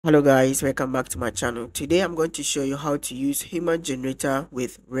Hello guys, welcome back to my channel. Today I'm going to show you how to use human generator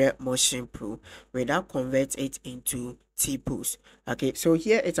with RealMotion Pro where that converts it into T-pose. Okay, so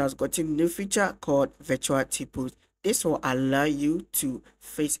here it has gotten a new feature called virtual T-pose. This will allow you to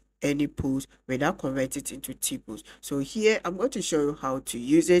face any pose without convert it into T-pose. So here I'm going to show you how to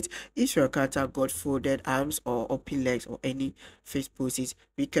use it. If your character got folded arms or open legs or any face poses,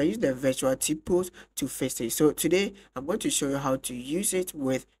 we can use the virtual T-pose to face it. So today I'm going to show you how to use it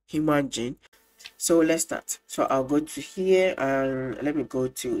with HumanGen. So let's start. So I'll go to here and let me go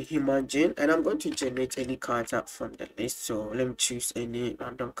to HumanGen and I'm going to generate any character from the list. So let me choose any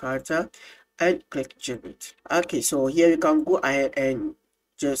random character and click generate. Okay, so here you can go ahead and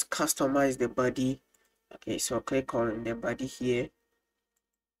just customize the body. Okay, so click on the body here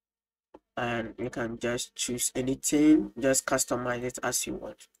and you can just choose anything, just customize it as you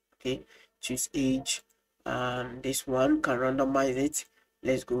want. Okay, choose age and this one can randomize it.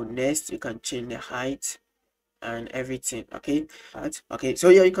 Let's go next. You can change the height and everything. Okay, okay, so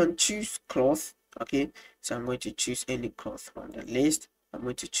yeah, you can choose cloth. Okay, so I'm going to choose any cloth from the list. I'm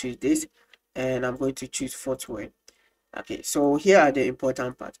going to choose this and I'm going to choose footwear. Okay, so here are the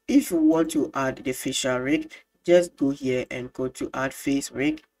important parts. If you want to add the facial rig, just go here and go to add face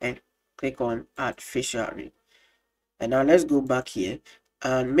rig and click on add facial rig. And now let's go back here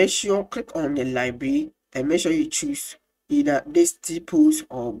and make sure click on the library and make sure you choose either this T-pose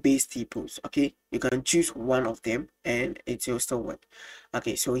or base T-pose. Okay, you can choose one of them and it will still work.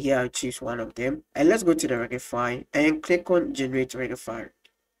 Okay, so here I'll choose one of them and let's go to the rectify and click on generate rectifier.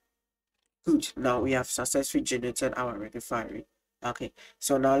 Good, now we have successfully generated our rectifier. Okay,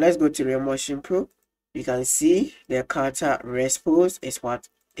 so now let's go to RealMotion Pro. You can see the character response is what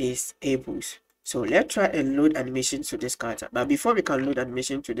is a pose. So let's try and load animation to this character. But before we can load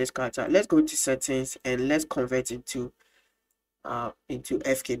animation to this character, let's go to settings and let's convert into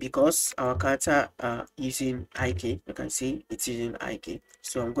FK because our character using IK. You can see it's using IK.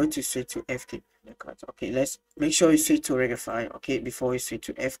 So I'm going to switch to FK. Okay, let's make sure you switch to rectify. Okay, before we switch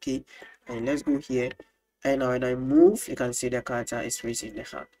to FK, and let's go here. And now when I move, you can see the character is raising the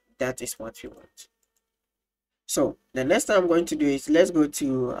hand. That is what we want. So the next thing I'm going to do is let's go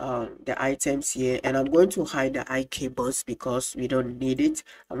to the items here and I'm going to hide the IK box because we don't need it.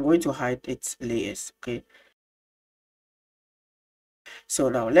 I'm going to hide its layers. Okay, so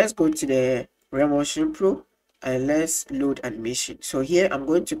now let's go to the RealMotion Pro and let's load animation. So here I'm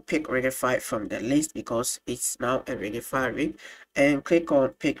going to pick rectify from the list because it's now a rectify rig and click on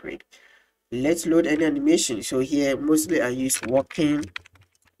pick rig. Let's load any animation. So here mostly I use walking.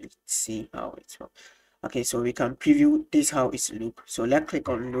 Let's see how it's works. Okay, so we can preview this how it's look. So let's click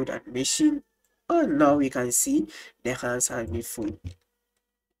on load animation and now we can see the hands have been full.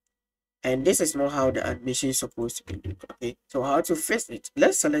 And this is not how the animation is supposed to be look. Okay, so how to fix it?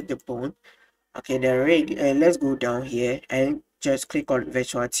 Let's select the bone. Okay, the rig, and let's go down here and just click on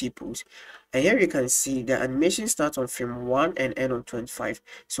virtual T-pose. And here you can see the animation starts on frame 1 and end on 25.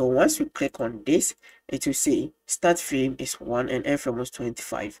 So once we click on this, it will say start frame is 1 and end frame was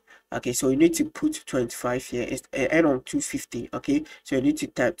 25. Okay, so you need to put 25 here. It's end on 250. Okay, so you need to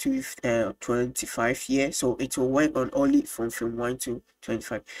type 25 here. So it will work on only from frame 1 to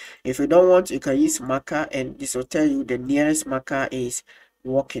 25. If you don't want, you can use marker, and this will tell you the nearest marker is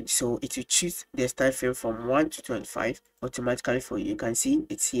working. So it will choose the start frame from 1 to 25 automatically for you. You can see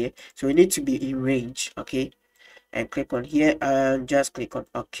it's here, so you need to be in range. Okay, and click on here and just click on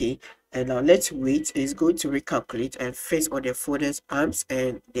OK. And now let's wait. It's going to recalculate and face all the folded arms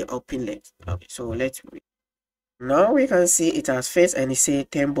and the open legs. Okay, so let's wait. Now we can see it has faced and it says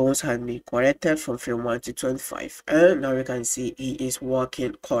 10 bones have been corrected from frame 1 to 25. And now we can see it is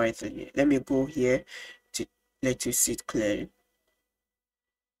working correctly. Let me go here to let you see it clearly.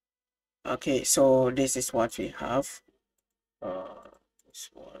 Okay, so this is what we have. This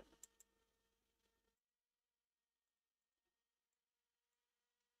one.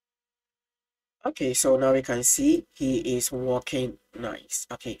 Okay, so now we can see he is walking nice.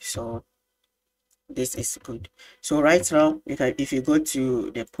 Okay, so this is good. So right now, you can, if you go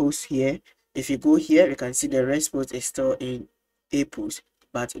to the post here, if you go here, you can see the response is still in a post,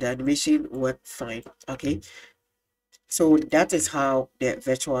 but the animation worked fine. Okay, so that is how the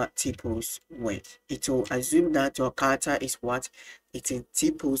virtual T-pose work. It will assume that your character is what it's in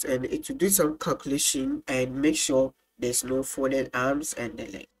T-pose and it will do some calculation and make sure there's no folded arms and the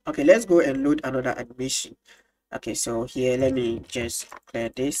leg. Okay, let's go and load another animation. Okay, so here let me just clear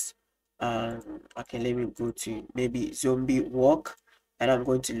this. Okay, let me go to maybe zombie walk and I'm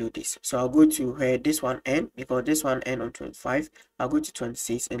going to load this. So I'll go to where this one end because this one end on 25. I'll go to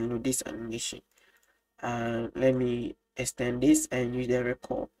 26 and load this animation. Let me extend this and use the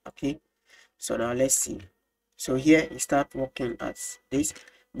record. Okay, so now let's see. So here it start working as this,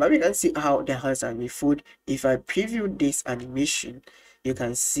 but we can see how the hands are refold. If I preview this animation, you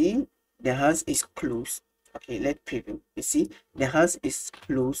can see the hands is closed. Okay, let's preview. You see the hands is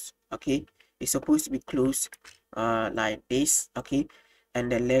closed. Okay, it's supposed to be closed like this. Okay,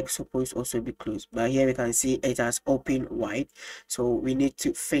 and the leg supposed also be closed, but here we can see it has open wide. So we need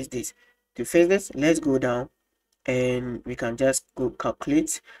to fix this. To fix this, let's go down and we can just go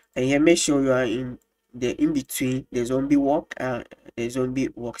calculate, and here make sure you are in the in between the zombie walk the zombie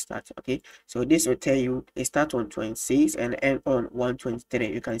walk start. Okay, so this will tell you it start on 26 and end on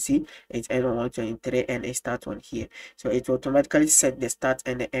 123. You can see it end on 123 and it start on here, so it will automatically set the start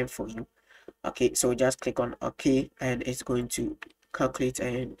and the end for you. Okay, so just click on OK and it's going to calculate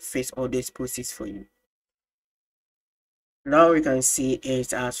and face all these processes for you. Now we can see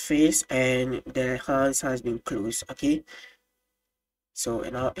it has face and the hands has been closed. Okay, so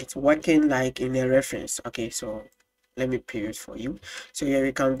now it's working like in a reference. Okay, so let me period for you. So here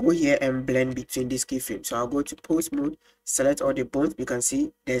we can go here and blend between these keyframes. So I'll go to pose mode, select all the bones. You can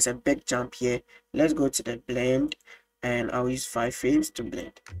see there's a big jump here. Let's go to the blend and I'll use 5 frames to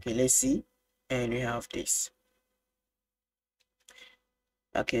blend. Okay, let's see, and we have this.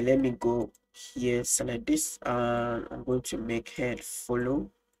 Okay, let me go here, select this, and I'm going to make head follow,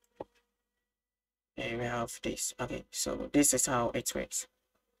 and we have this. Okay, so this is how it works.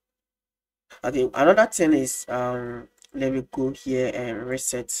 Okay, another thing is let me go here and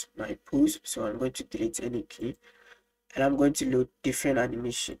reset my pose. So I'm going to delete any key and I'm going to load different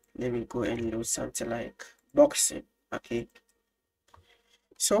animation. Let me go and load something like boxing. Okay,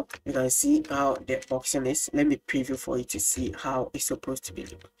 so you can see how the boxing is. Let me preview for you to see how it's supposed to be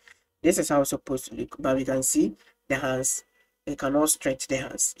look. This is how it's supposed to look, but we can see the hands. It cannot stretch the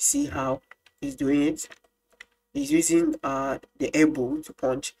hands. See how it's doing it? It's using the elbow to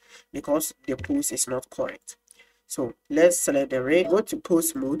punch because the pose is not correct. So let's select the red, go to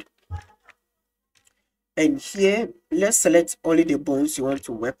pose mode, and here let's select only the bones you want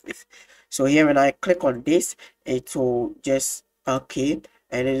to work with. So here when I click on this, it will just okay,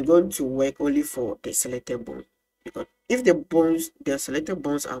 and it's going to work only for the selected bone, because if the selected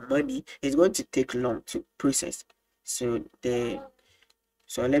bones are many, it's going to take long to process. So let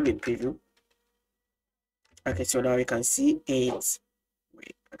me preview. Okay, so now you can see it.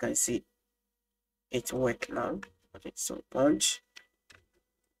 Wait, I can see it work now. Okay, so punch.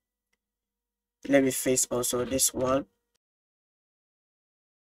 Let me face also this one.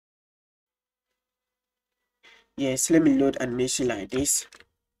 Yes, let me load animation like this.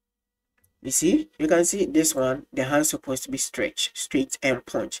 You see, you can see this one, the hand's supposed to be stretched straight and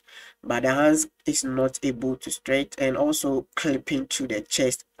punch, but the hands is not able to stretch and also clipping to the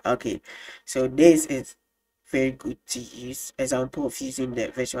chest. Okay, so this is very good to use. Example of using the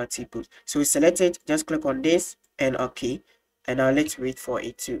virtual T-pose. So select it, just click on this and okay, and now let's wait for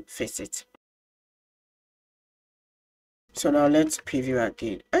it to fix it. So now let's preview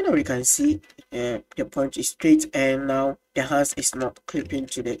again, and now we can see the punch is straight and now the hands is not clipping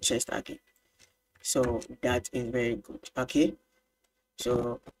to the chest again. So that is very good. Okay,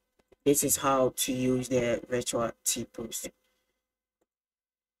 so this is how to use the virtual T-pose.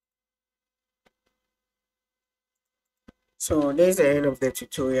 So that's the end of the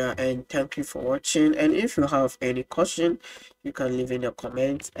tutorial, and thank you for watching. And if you have any question, you can leave in the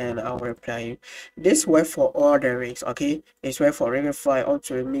comments and I'll reply you. This work for all the rigs. Okay, it's work for Remify,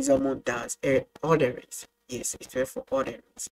 Auto, Mizamo, Dance, all the rigs. Yes, it's work for all the rigs.